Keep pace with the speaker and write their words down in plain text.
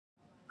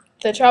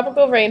The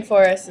tropical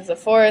rainforest is a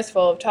forest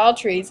full of tall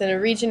trees in a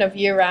region of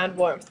year-round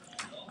warmth.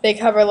 They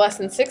cover less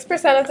than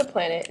 6% of the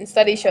planet, and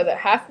studies show that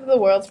half of the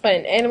world's plant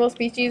and animal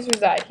species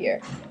reside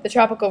here. The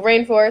tropical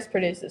rainforest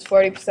produces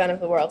 40% of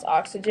the world's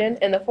oxygen,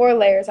 and the four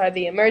layers are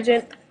the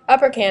emergent,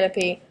 upper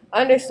canopy,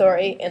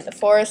 understory, and the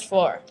forest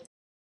floor.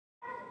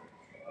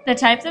 The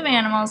types of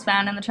animals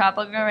found in the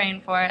tropical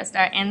rainforest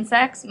are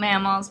insects,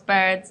 mammals,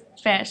 birds,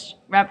 fish,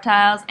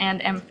 reptiles,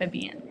 and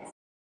amphibians.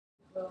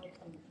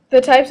 The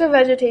types of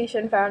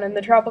vegetation found in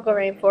the tropical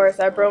rainforest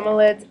are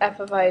bromeliads,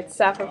 epiphytes,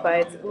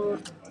 saprophytes,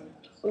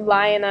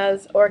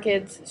 lianas,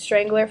 orchids,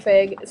 strangler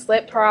fig,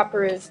 slip prop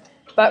roots,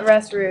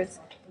 buttrest roots,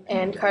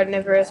 and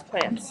carnivorous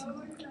plants.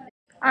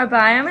 Our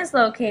biome is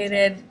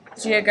located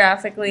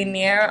geographically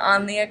near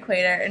on the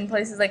equator in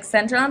places like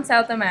Central and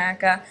South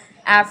America,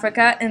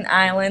 Africa, and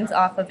islands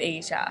off of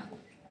Asia.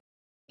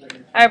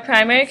 Our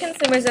primary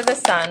consumers are the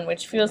sun,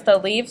 which fuels the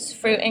leaves,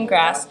 fruit, and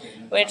grass,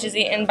 which is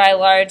eaten by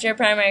larger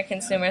primary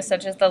consumers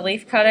such as the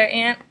leafcutter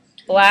ant,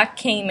 black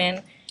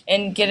caiman,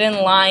 and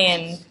Gideon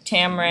lion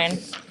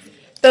tamarin.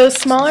 Those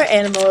smaller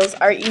animals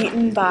are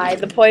eaten by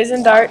the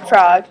poison dart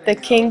frog, the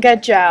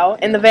kinga-jow,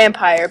 and the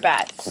vampire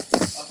bat,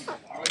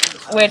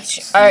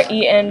 Which are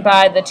eaten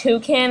by the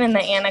toucan and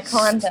the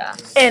anaconda.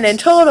 and in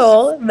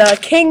total, the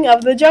king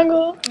of the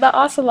jungle, the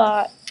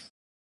ocelot.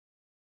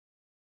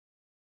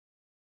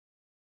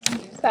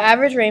 The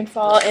average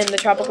rainfall in the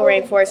tropical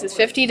rainforest is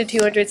 50 to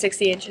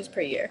 260 inches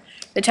per year.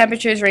 The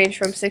temperatures range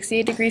from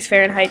 68 degrees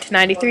Fahrenheit to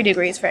 93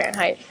 degrees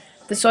Fahrenheit.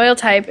 The soil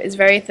type is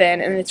very thin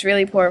and it's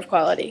really poor of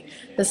quality.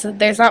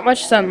 There's not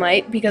much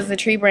sunlight because the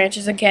tree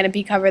branches and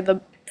canopy cover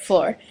the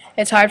floor.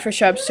 It's hard for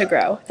shrubs to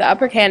grow. The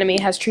upper canopy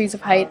has trees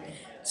of height,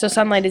 so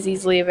sunlight is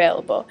easily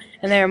available,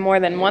 and there are more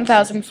than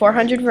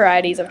 1,400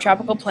 varieties of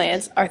tropical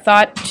plants are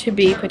thought to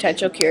be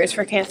potential cures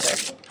for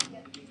cancer.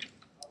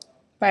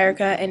 By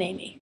Erica and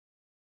Amy.